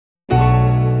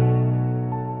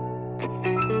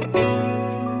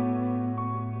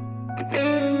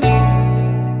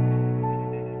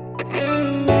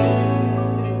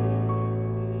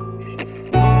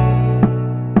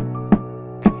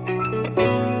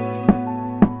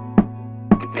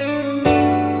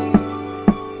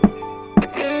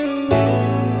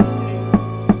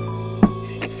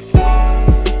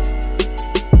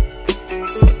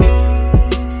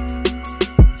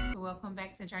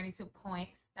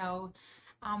So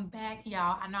I'm back,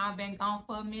 y'all. I know I've been gone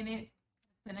for a minute.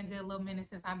 It's been a good little minute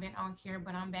since I've been on here,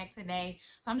 but I'm back today.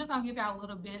 So I'm just gonna give y'all a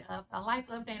little bit of a life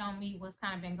update on me, what's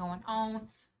kind of been going on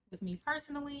with me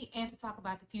personally, and to talk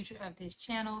about the future of this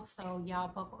channel. So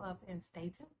y'all buckle up and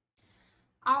stay tuned.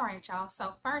 All right, y'all.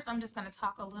 So first, I'm just gonna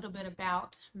talk a little bit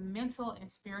about mental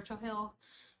and spiritual health.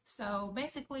 So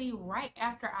basically, right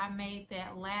after I made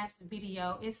that last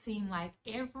video, it seemed like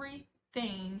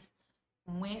everything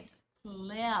went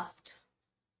left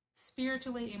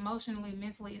spiritually, emotionally,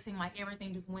 mentally. It seemed like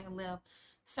everything just went left.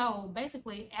 So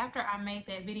basically, after I made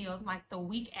that video, like the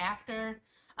week after,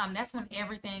 that's when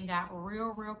everything got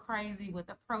real crazy with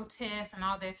the protests and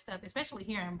all that stuff, especially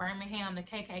here in Birmingham. The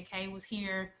KKK was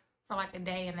here for like a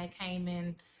day, and they came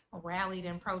and rallied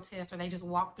and protest, or they just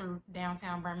walked through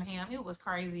downtown Birmingham. It was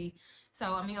crazy.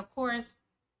 So I mean, of course,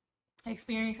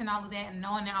 experiencing all of that and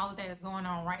knowing that all of that is going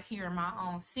on right here in my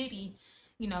own city,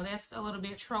 that's a little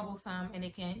bit troublesome, and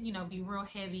it can, be real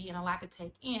heavy and a lot to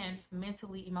take in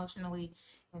mentally, emotionally,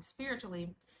 and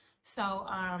spiritually. So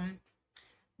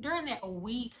during that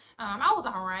week, I was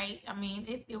all right. I mean,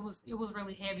 it was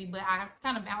really heavy, but I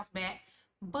kind of bounced back.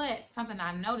 But something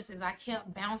I noticed is I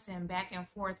kept bouncing back and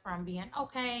forth from being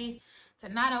okay to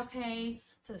not okay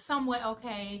to somewhat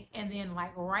okay, and then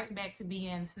like right back to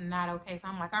being not okay. So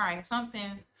I'm like, all right,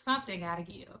 something gotta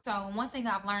give. So one thing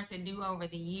I've learned to do over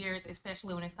the years,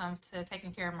 especially when it comes to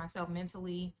taking care of myself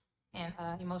mentally and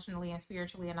emotionally and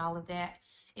spiritually and all of that,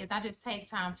 is I just take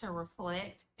time to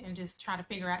reflect and just try to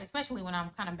figure out, especially when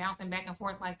I'm kind of bouncing back and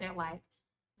forth like that, like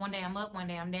one day I'm up, one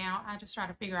day I'm down. I just try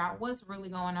to figure out what's really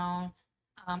going on,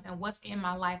 and what's in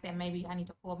my life that maybe I need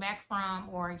to pull back from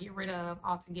or get rid of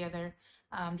altogether,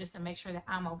 just to make sure that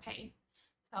I'm okay.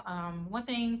 So one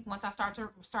thing, once I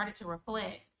started to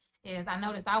reflect, is I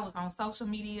noticed I was on social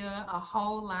media a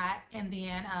whole lot. And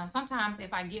then sometimes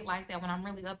if I get like that, when I'm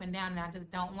really up and down and I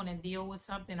just don't want to deal with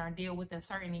something or deal with a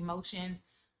certain emotion,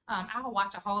 I'll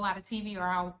watch a whole lot of TV, or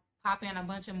I'll pop in a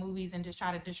bunch of movies and just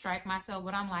try to distract myself.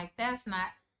 But I'm like, that's not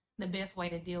the best way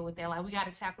to deal with that. Like, we got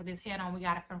to tackle this head on. We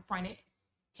got to confront it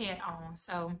head on.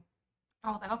 So I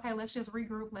was like, okay, let's just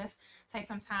regroup. Let's take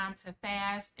some time to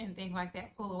fast and things like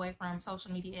that, pull away from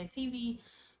social media and TV.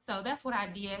 So that's what I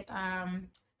did.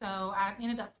 So I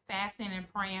ended up fasting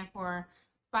and praying for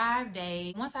 5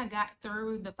 days. Once I got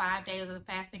through the 5 days of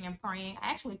fasting and praying,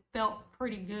 I actually felt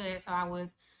pretty good. So I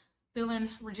was feeling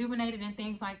rejuvenated and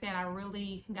things like that. I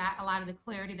really got a lot of the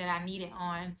clarity that I needed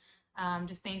on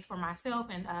just things for myself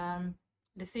and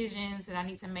decisions that I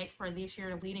need to make for this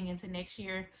year leading into next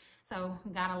year. So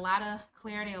got a lot of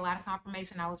clarity, a lot of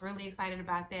confirmation. I was really excited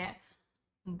about that.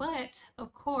 But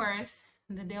of course,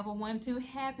 the devil wasn't too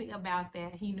happy about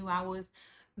that. He knew I was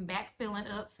back feeling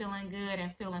up, feeling good,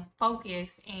 and feeling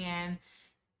focused. And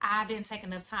I didn't take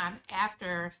enough time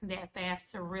after that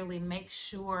fast to really make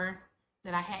sure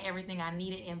that I had everything I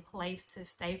needed in place to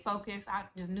stay focused. I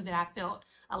just knew that I felt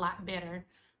a lot better.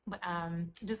 But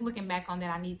just looking back on that,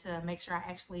 I need to make sure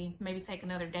I actually maybe take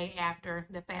another day after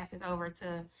the fast is over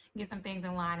to get some things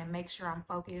in line and make sure I'm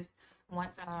focused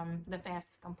once the fast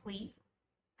is complete.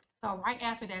 So right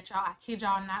after that, y'all, I kid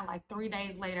y'all not, like 3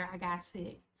 days later, I got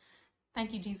sick.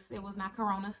 Thank you, Jesus. It was not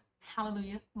Corona.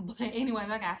 Hallelujah. But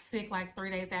anyways, I got sick like 3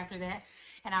 days after that,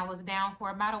 and I was down for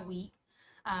about a week.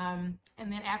 And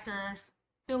then after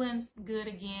feeling good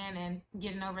again and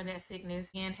getting over that sickness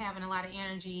and having a lot of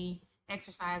energy,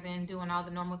 exercising, doing all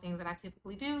the normal things that I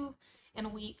typically do in a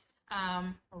week,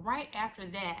 right after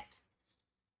that,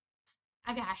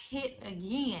 I got hit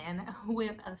again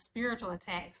with a spiritual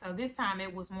attack. So this time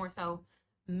it was more so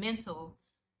mental.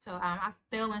 So I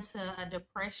fell into a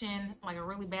depression, like a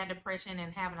really bad depression,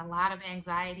 and having a lot of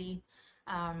anxiety.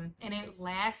 And it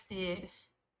lasted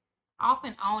off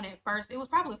and on at first. It was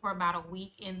probably for about a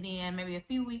week, and then maybe a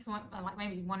few weeks went, like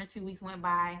maybe 1 or 2 weeks went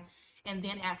by. And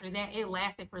then after that, it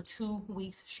lasted for 2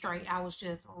 weeks straight. I was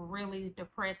just really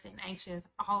depressed and anxious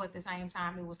all at the same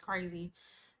time. It was crazy.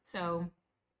 So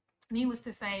needless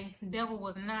to say, the devil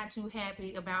was not too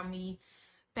happy about me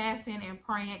fasting and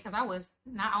praying, because I was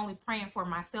not only praying for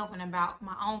myself and about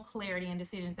my own clarity and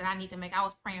decisions that I need to make, I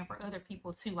was praying for other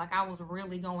people too. Like, I was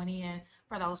really going in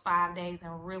for those 5 days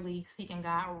and really seeking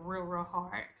God real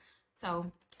hard.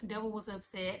 So the devil was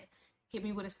upset, hit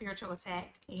me with a spiritual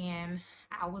attack, and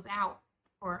I was out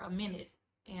for a minute.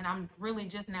 And I'm really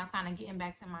just now kind of getting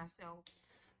back to myself.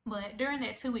 But during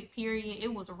that 2-week period,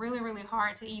 it was really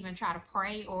hard to even try to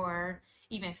pray or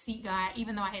even seek God,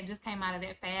 even though I had just came out of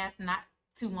that fast not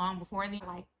too long before then.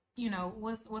 Like,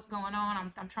 what's going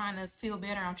on? I'm trying to feel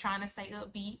better. I'm trying to stay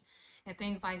upbeat and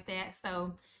things like that.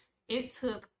 So it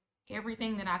took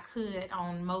everything that I could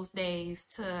on most days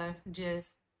to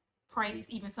just praise,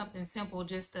 even something simple,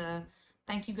 just to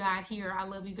thank you, God, here, I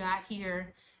love you, God,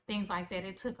 here, things like that.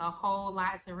 It took a whole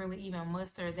lot to really even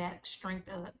muster that strength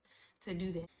up to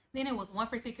do that. Then it was one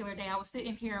particular day I was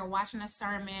sitting here watching a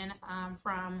sermon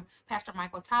from Pastor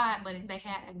Michael Todd, but they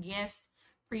had a guest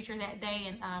preacher that day,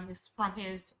 and it's from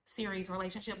his series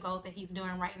Relationship Goals that he's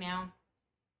doing right now.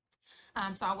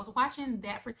 So I was watching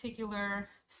that particular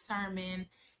sermon,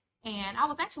 and I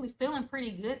was actually feeling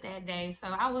pretty good that day. So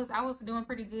I was doing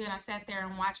pretty good. I sat there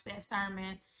and watched that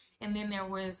sermon, and then there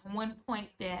was one point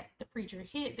that the preacher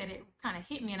hit that it kind of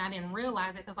hit me, and I didn't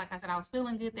realize it because, like I said, I was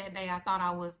feeling good that day. I thought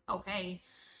I was okay,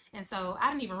 and so I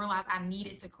didn't even realize I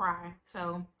needed to cry.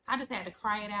 So I just had to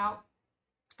cry it out,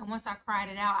 and once I cried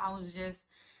it out, I was just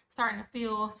starting to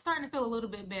feel a little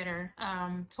bit better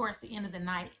towards the end of the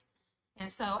night. And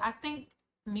so I think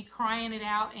me crying it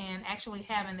out and actually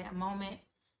having that moment,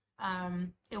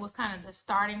 it was kind of the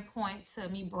starting point to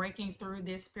me breaking through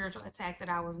this spiritual attack that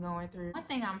I was going through. One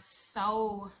thing I'm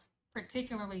so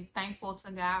particularly thankful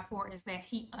to God for is that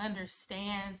He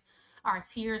understands our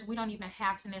tears. We don't even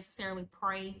have to necessarily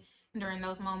pray during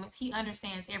those moments. He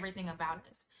understands everything about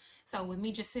us. So with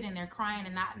me just sitting there crying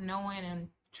and not knowing and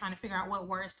trying to figure out what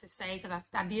words to say, because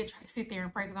I did try to sit there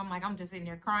and pray, because I'm like, I'm just sitting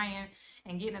there crying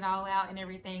and getting it all out and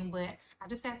everything, but I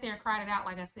just sat there and cried it out,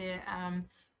 like I said.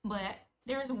 But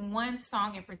there's one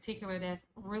song in particular that's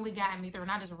really gotten me through,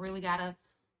 and I just really gotta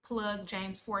plug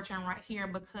James Fortune right here,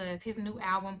 because his new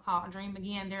album called Dream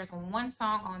Again, there's one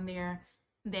song on there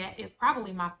that is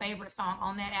probably my favorite song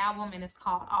on that album, and it's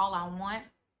called All I Want.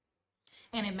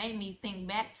 And it made me think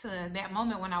back to that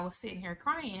moment when I was sitting here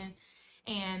crying.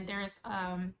 And there's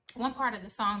one part of the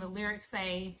song, the lyrics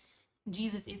say,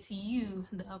 Jesus, it's you,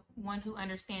 the one who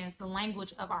understands the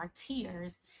language of our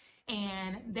tears.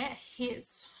 And that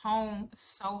hits home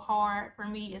so hard for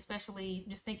me, especially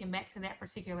just thinking back to that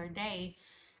particular day.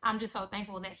 I'm just so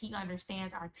thankful that He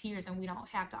understands our tears, and we don't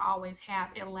have to always have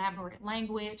elaborate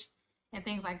language and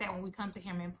things like that. When we come to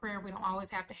Him in prayer, we don't always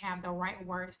have to have the right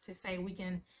words to say. We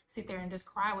can sit there and just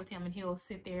cry with Him, and He'll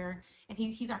sit there, and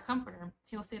He's our comforter.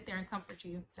 He'll sit there and comfort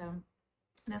you. So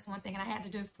that's one thing. And I had to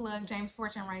just plug James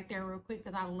Fortune right there real quick,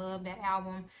 because I love that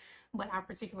album, but I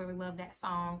particularly love that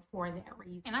song for that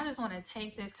reason. And I just want to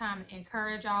take this time to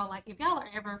encourage y'all, like, if y'all are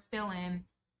ever feeling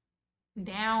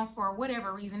down for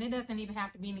whatever reason, it doesn't even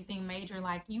have to be anything major.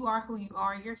 Like, you are who you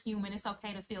are, you're human. It's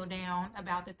okay to feel down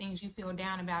about the things you feel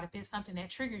down about. If it's something that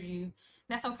triggers you,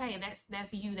 that's okay.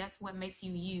 That's you. That's what makes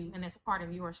you you, and that's a part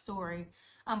of your story.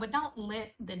 But don't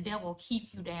let the devil keep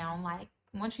you down. Like,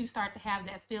 once you start to have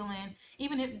that feeling,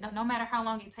 even if no matter how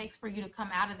long it takes for you to come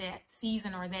out of that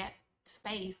season or that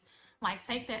space, like,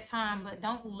 take that time, but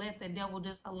don't let the devil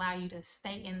just allow you to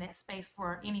stay in that space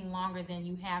for any longer than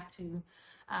you have to.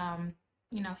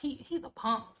 You know, he's a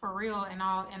punk for real. In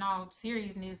all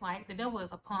seriousness, like, the devil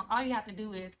is a punk. All you have to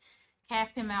do is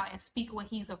cast him out and speak what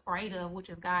he's afraid of, which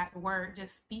is God's word.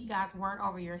 Just speak God's word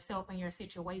over yourself and your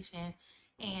situation,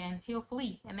 and he'll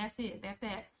flee. And that's it. That's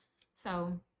that.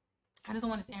 So I just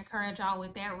wanted to encourage y'all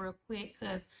with that real quick,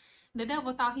 because the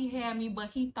devil thought he had me, but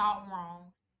he thought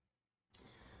wrong.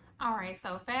 All right,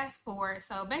 so fast forward.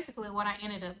 So basically what I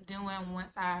ended up doing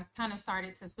once I kind of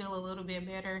started to feel a little bit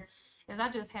better is I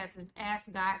just had to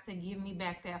ask God to give me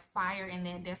back that fire and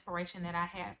that desperation that I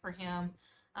had for Him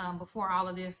before all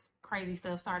of this crazy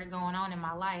stuff started going on in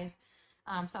my life.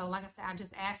 So like I said, I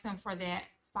just asked Him for that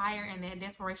fire and that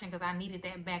desperation, because I needed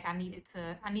that back. I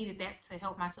needed that to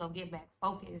help myself get back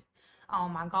focused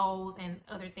on my goals and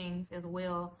other things as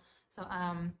well. So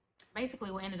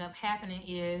basically what ended up happening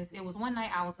is, it was one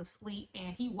night I was asleep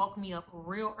and He woke me up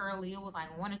real early. It was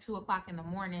like 1 or 2 o'clock in the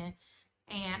morning,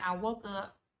 and I woke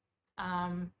up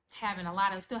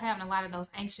still having a lot of those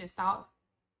anxious thoughts.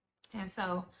 And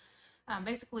so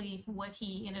basically what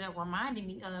He ended up reminding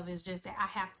me of is just that I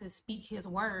have to speak His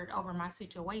word over my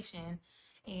situation.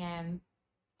 And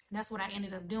that's what I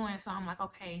ended up doing. So I'm like,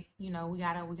 okay, you know, we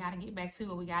gotta get back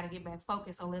to it. We gotta get back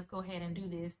focused. So let's go ahead and do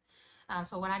this.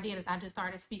 So what I did is I just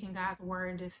started speaking God's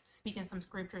word, just speaking some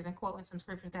scriptures and quoting some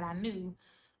scriptures that I knew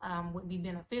would be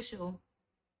beneficial.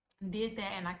 Did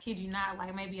that, and I kid you not,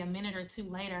 like maybe a minute or two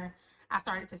later, I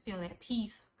started to feel that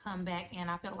peace come back, and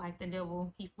I felt like the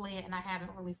devil, he fled, and I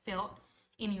haven't really felt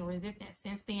any resistance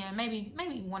since then. Maybe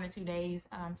 1 or 2 days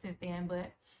since then,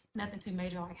 but nothing too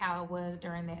major like how it was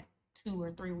during that 2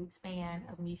 or 3 week span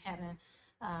of me having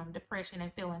depression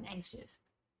and feeling anxious.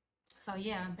 So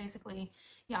yeah, basically,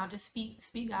 y'all just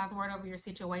speak God's word over your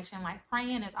situation. Like,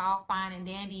 praying is all fine and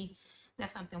dandy.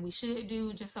 That's something we should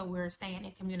do, just so we're staying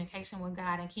in communication with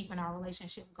God and keeping our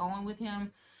relationship going with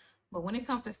Him. But when it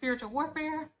comes to spiritual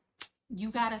warfare, you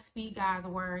got to speak God's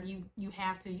word. You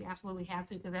have to, you absolutely have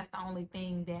to, because that's the only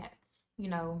thing that, you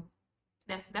know,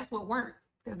 that's what works.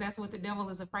 Because that's what the devil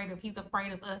is afraid of. He's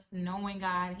afraid of us knowing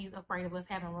God. He's afraid of us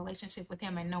having a relationship with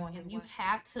him and knowing his word. You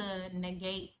have to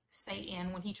negate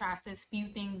Satan when he tries to spew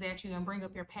things at you and bring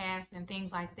up your past and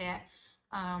things like that.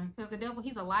 Because the devil,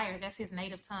 he's a liar. That's his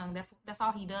native tongue. That's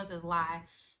all he does is lie.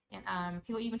 And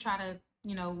he'll even try to,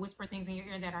 you know, whisper things in your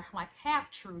ear that are like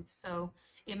half truth. So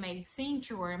it may seem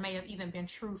true, or it may have even been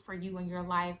true for you in your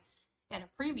life at a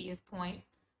previous point.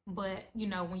 But, you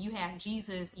know, when you have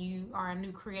Jesus, you are a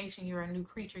new creation. You're a new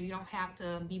creature. You don't have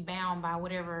to be bound by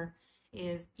whatever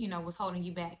is, you know, was holding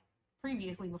you back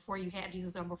previously before you had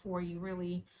Jesus, or before you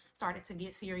really started to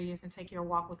get serious and take your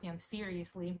walk with him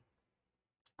seriously.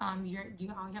 All you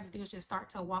have to do is just start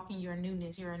to walk in your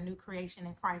newness. You're a new creation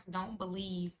in Christ. Don't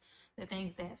believe the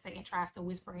things that Satan tries to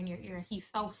whisper in your ear. He's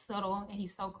so subtle and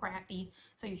he's so crafty.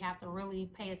 So you have to really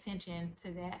pay attention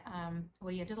to that.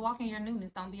 Well, yeah, just walk in your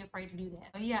newness. Don't be afraid to do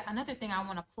that. But yeah, another thing I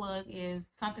want to plug is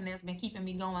something that's been keeping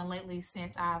me going lately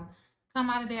since I've come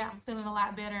out of that. I'm feeling a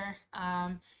lot better.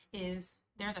 Is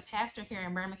there's a pastor here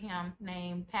in Birmingham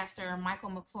named Pastor Michael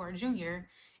McClure Jr.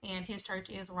 and his church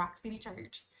is Rock City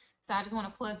Church. So I just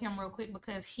want to plug him real quick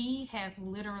because he has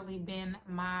literally been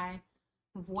my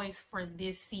voice for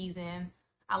this season.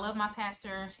 I love my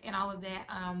pastor and all of that,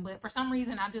 but for some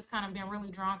reason I've just kind of been really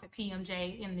drawn to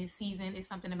PMJ in this season. It's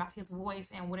something about his voice,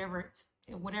 and whatever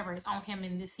is on him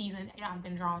in this season, I've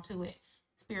been drawn to it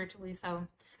spiritually. So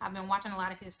I've been watching a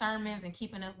lot of his sermons and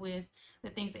keeping up with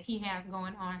the things that he has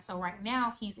going on. So right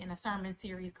now he's in a sermon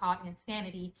series called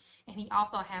Insanity, and he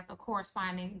also has a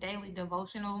corresponding daily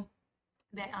devotional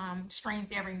that streams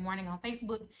every morning on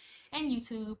Facebook and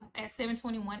YouTube at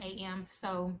 7:21 a.m.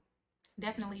 So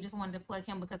definitely just wanted to plug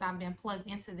him because I've been plugged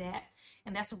into that,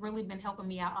 and that's really been helping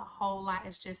me out a whole lot.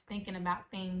 It's just thinking about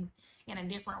things in a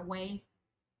different way,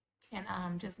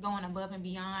 and just going above and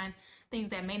beyond things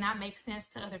that may not make sense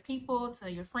to other people, to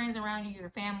your friends around you, your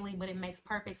family, but it makes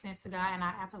perfect sense to God, and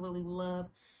I absolutely love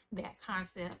that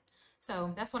concept.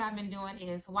 So that's what I've been doing,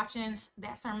 is watching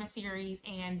that sermon series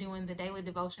and doing the daily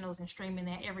devotionals and streaming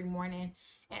that every morning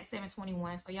at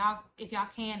 7:21. So y'all, if y'all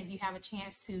can, if you have a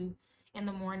chance to, in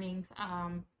the mornings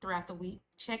throughout the week,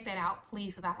 check that out,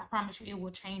 please, because I promise you it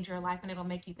will change your life and it'll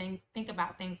make you think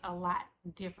about things a lot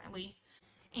differently.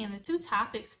 And the two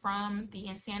topics from the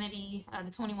Insanity,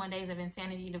 the 21 Days of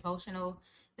Insanity devotional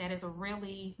that has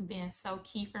really been so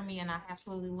key for me and I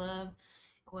absolutely love,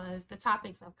 was the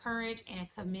topics of courage and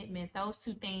commitment. Those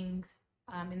two things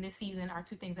in this season are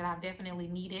two things that I've definitely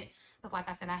needed, because like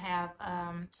I said, I have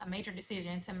a major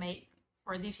decision to make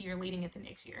for this year leading into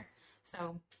next year.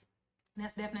 So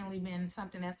that's definitely been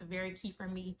something that's very key for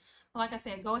me. But like I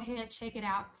said, go ahead, check it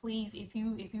out, please, if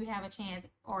you have a chance,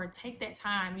 or take that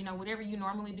time, you know, whatever you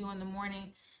normally do in the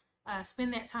morning,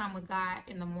 spend that time with God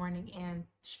in the morning and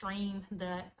stream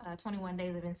the 21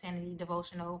 Days of Insanity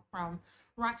devotional from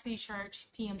Rock City Church,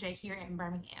 PMJ here in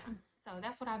Birmingham. So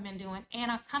that's what I've been doing.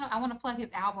 And I want to plug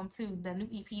his album too, the new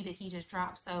EP that he just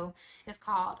dropped. So it's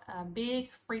called Big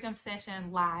Freedom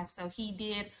Session Live. So he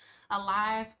did a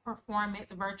live performance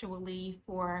virtually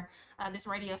for this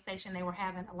radio station. They were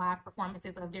having live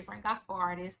performances of different gospel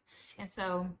artists. And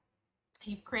so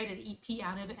he created an EP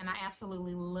out of it, and I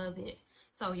absolutely love it.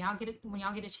 So when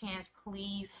y'all get a chance,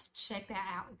 please check that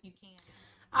out if you can.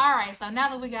 All right, so now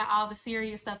that we got all the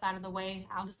serious stuff out of the way,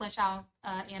 I'll just let y'all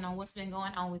in on what's been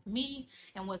going on with me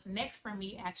and what's next for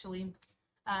me, actually.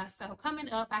 So coming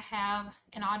up, I have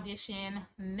an audition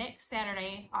next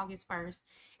Saturday, August 1st,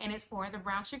 and it's for the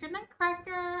Brown Sugar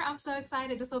Nutcracker. I'm so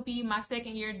excited. This will be my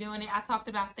second year doing it. I talked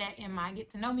about that in my Get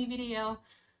to Know Me video.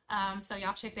 So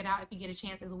y'all check that out if you get a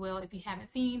chance as well. If you haven't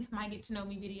seen my Get to Know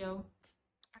Me video,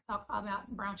 I talk about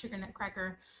Brown Sugar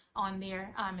Nutcracker on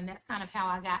there. And that's kind of how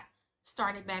I got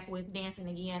started back with dancing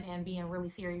again and being really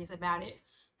serious about it.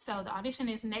 So the audition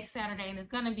is next Saturday, and it's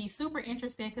going to be super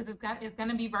interesting because it's going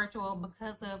to be virtual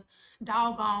because of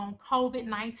doggone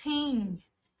COVID-19.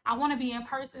 I want to be in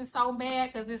person so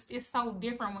bad because it's so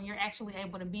different when you're actually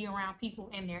able to be around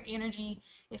people and their energy,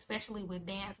 especially with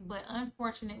dance. But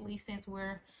unfortunately, since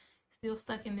we're still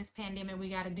stuck in this pandemic, we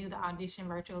got to do the audition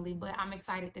virtually. But I'm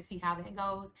excited to see how that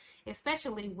goes,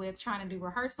 especially with trying to do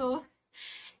rehearsals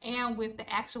and with the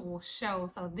actual show.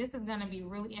 So this is going to be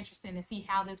really interesting to see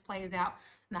how this plays out.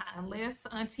 Now, unless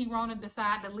Auntie Rona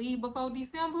decide to leave before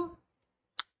December,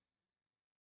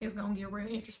 it's going to get real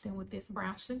interesting with this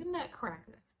Brown Sugar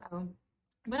Nutcracker. So,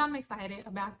 but I'm excited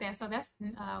about that. So that's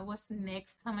what's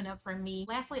next coming up for me.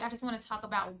 Lastly, I just want to talk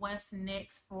about what's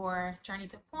next for Journey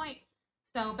to Pointe.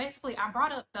 So basically, I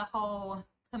brought up the whole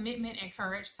commitment and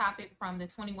courage topic from the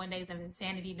 21 Days of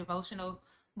Insanity devotional,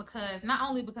 because not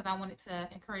only because I wanted to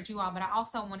encourage you all, but I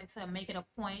also wanted to make it a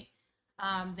point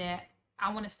that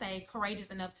I want to stay courageous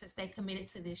enough to stay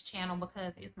committed to this channel,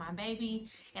 because it's my baby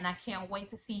and I can't wait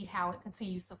to see how it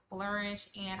continues to flourish.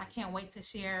 And I can't wait to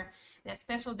share that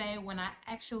special day when I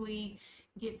actually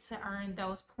get to earn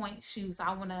those Pointe shoes. So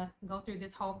I want to go through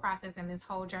this whole process and this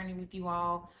whole journey with you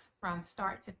all from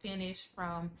start to finish,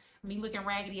 from me looking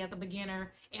raggedy as a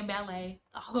beginner in ballet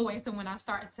all the way to when I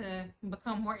start to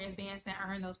become more advanced and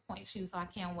earn those Pointe shoes. So I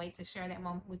can't wait to share that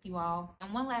moment with you all.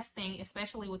 And one last thing,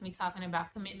 especially with me talking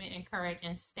about commitment and courage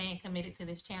and staying committed to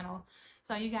this channel,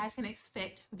 so you guys can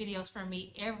expect videos from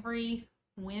me every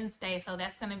Wednesday. So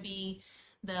that's going to be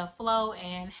the flow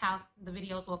and how the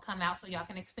videos will come out. So y'all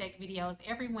can expect videos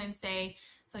every Wednesday.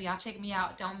 So y'all check me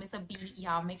out. Don't miss a beat.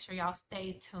 Y'all make sure y'all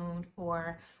stay tuned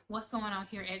for what's going on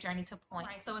here at Journey to Pointe.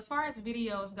 Right, so as far as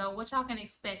videos go, what y'all can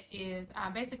expect is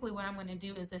basically what I'm going to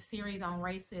do is a series on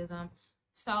racism.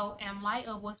 So in light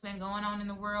of what's been going on in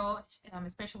the world,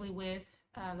 especially with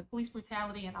the police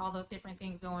brutality and all those different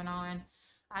things going on,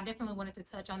 I definitely wanted to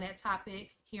touch on that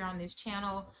topic here on this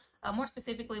channel, more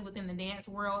specifically within the dance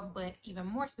world, but even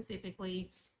more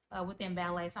specifically within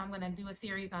ballet. So I'm going to do a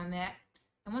series on that.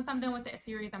 And once I'm done with that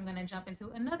series, I'm going to jump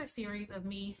into another series of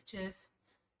me just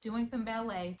doing some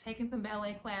ballet, taking some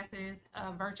ballet classes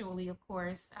virtually, of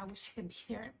course. I wish I could be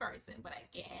there in person, but I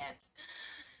can't.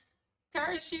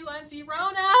 Curse you, Auntie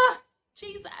Rona.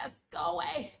 Jesus, go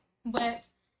away. But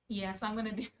yeah, so I'm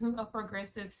going to do a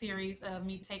progressive series of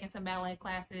me taking some ballet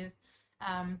classes,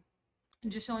 and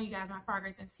just showing you guys my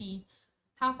progress and see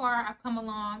how far I've come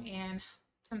along and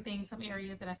some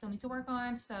areas that I still need to work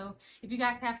on. So if you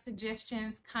guys have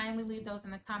suggestions, kindly leave those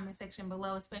in the comment section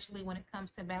below, especially when it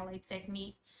comes to ballet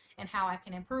technique and how I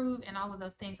can improve and all of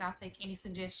those things. I'll take any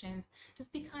suggestions.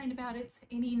 Just be kind about it.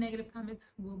 Any negative comments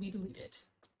will be deleted.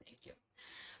 Thank you.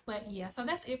 But yeah, so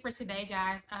that's it for today,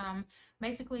 guys.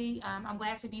 Basically, I'm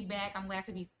glad to be back. I'm glad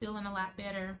to be feeling a lot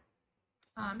better.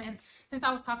 And since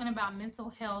I was talking about mental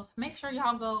health, make sure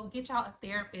y'all go get y'all a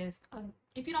therapist.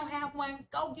 If you don't have one,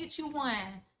 go get you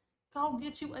one. Go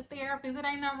get you a therapist. It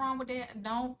ain't nothing wrong with that.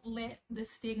 Don't let the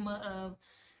stigma of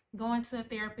going to a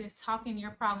therapist, talking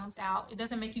your problems out, it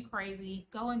doesn't make you crazy.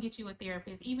 Go and get you a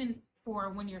therapist, even for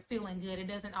when you're feeling good. It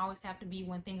doesn't always have to be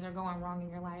when things are going wrong in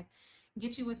your life.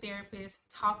 Get you a therapist,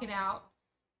 talk it out.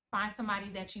 Find somebody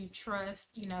that you trust.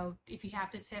 You know, if you have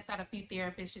to test out a few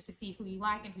therapists just to see who you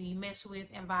like and who you mesh with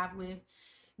and vibe with,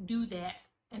 do that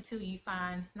until you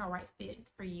find the right fit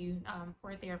for you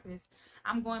for a therapist.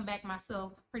 I'm going back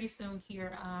myself pretty soon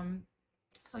here.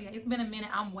 So yeah, it's been a minute.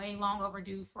 I'm way long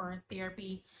overdue for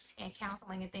therapy and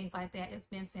counseling and things like that. It's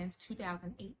been since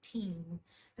 2018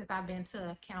 since I've been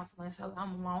to counseling, so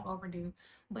I'm long overdue.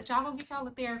 But y'all go get y'all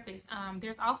a therapist.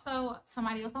 There's also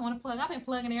somebody else I want to plug. I've been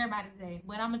plugging everybody today,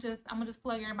 but I'm gonna just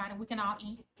plug everybody. We can all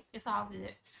eat. It's all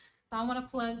good. So I want to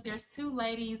plug. There's two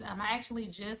ladies. I actually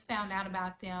just found out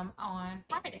about them on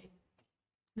Friday,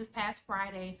 this past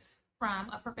Friday, from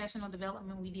a professional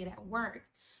development we did at work.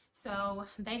 So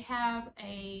they have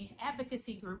a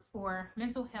advocacy group for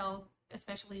mental health,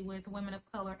 especially with women of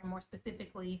color and more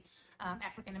specifically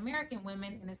African-American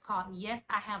women, and it's called Yes,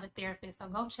 I Have a Therapist. So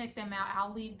go check them out.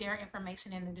 I'll leave their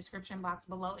information in the description box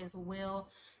below as well.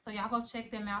 So y'all go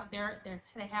check them out.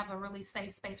 They have a really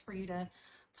safe space for you to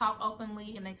talk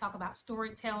openly, and they talk about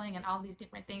storytelling and all these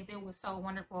different things. It was so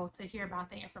wonderful to hear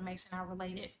about the information. I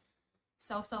related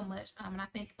so much, and I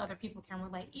think other people can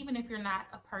relate. Even if you're not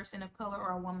a person of color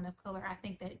or a woman of color, I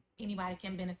think that anybody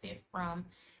can benefit from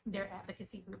their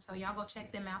advocacy group. So y'all go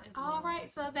check them out as well. All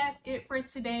right, so that's it for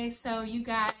today. So you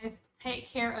guys take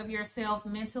care of yourselves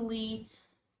mentally,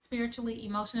 spiritually,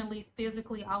 emotionally,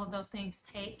 physically, all of those things.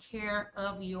 Take care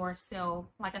of yourself.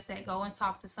 Like I said, go and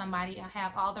talk to somebody. I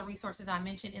have all the resources I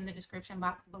mentioned in the description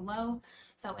box below.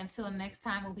 So until next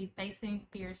time, we'll be facing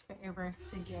fears forever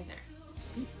together.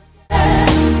 Peace.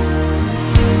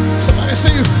 Somebody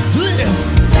say, live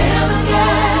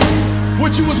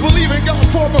what you was believing God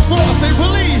for before. Say,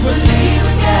 believe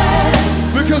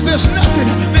because there's nothing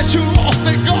that you lost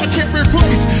that God can't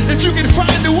replace. If you can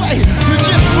find a way to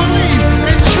just believe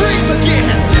and dream again.